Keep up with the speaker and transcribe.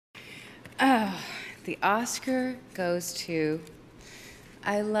Oh, the Oscar goes to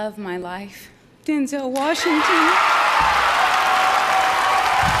I Love My Life, Denzel Washington.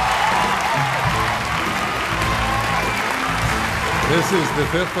 This is the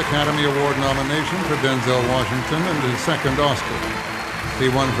 5th Academy Award nomination for Denzel Washington and his 2nd Oscar. He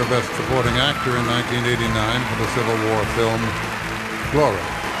won for Best Supporting Actor in 1989 for the Civil War film Glory.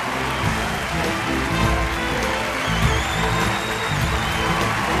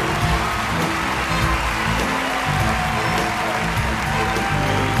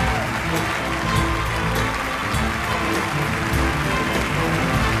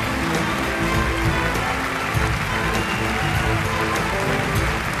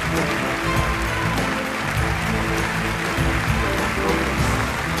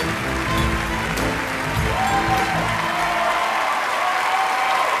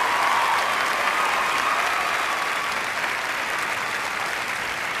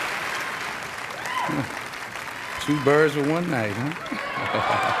 Two birds with one night, huh?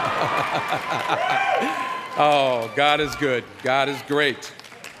 Oh, God is good. God is great.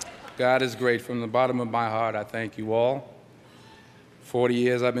 God is great. From the bottom of my heart, I thank you all. 40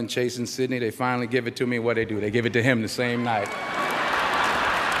 years I've been chasing Sydney. They finally give it to me. What they do? They give it to him the same night.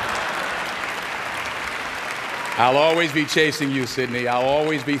 I'll always be chasing you, Sydney. I'll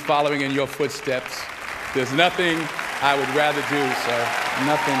always be following in your footsteps. There's nothing I would rather do, sir.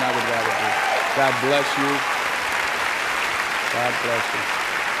 Nothing I would rather do. God bless you. God bless you.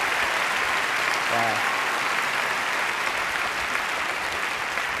 Wow.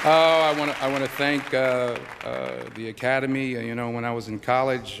 Oh, I want to thank the Academy. You know, when I was in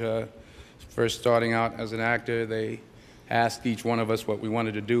college, first starting out as an actor, they asked each one of us what we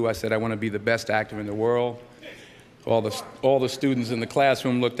wanted to do. I said, I want to be the best actor in the world. All the students in the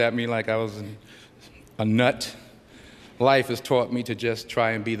classroom looked at me like I was a nut. Life has taught me to just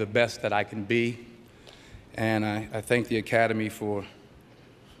try and be the best that I can be. And I thank the Academy for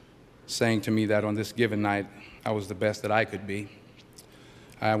saying to me that on this given night, I was the best that I could be.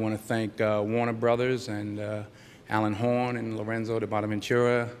 I want to thank Warner Brothers and Alan Horn and Lorenzo de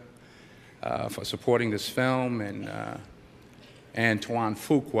Bonaventura for supporting this film, and Antoine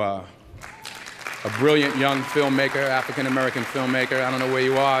Fuqua, a brilliant young filmmaker, African-American filmmaker. I don't know where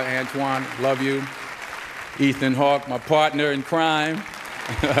you are, Antoine, love you. Ethan Hawke, my partner in crime.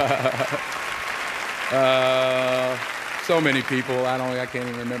 So many people, I can't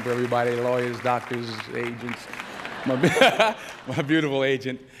even remember everybody, lawyers, doctors, agents. My beautiful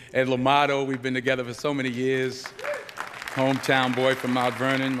agent, Ed Lamato, we've been together for so many years. Hometown boy from Mount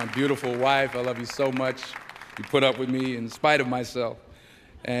Vernon, my beautiful wife, I love you so much. You put up with me in spite of myself.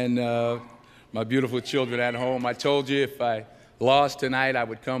 And my beautiful children at home. I told you if I lost tonight, I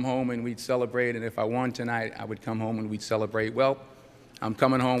would come home and we'd celebrate, and if I won tonight, I would come home and we'd celebrate. Well, I'm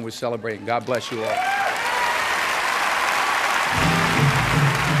coming home, we're celebrating. God bless you all.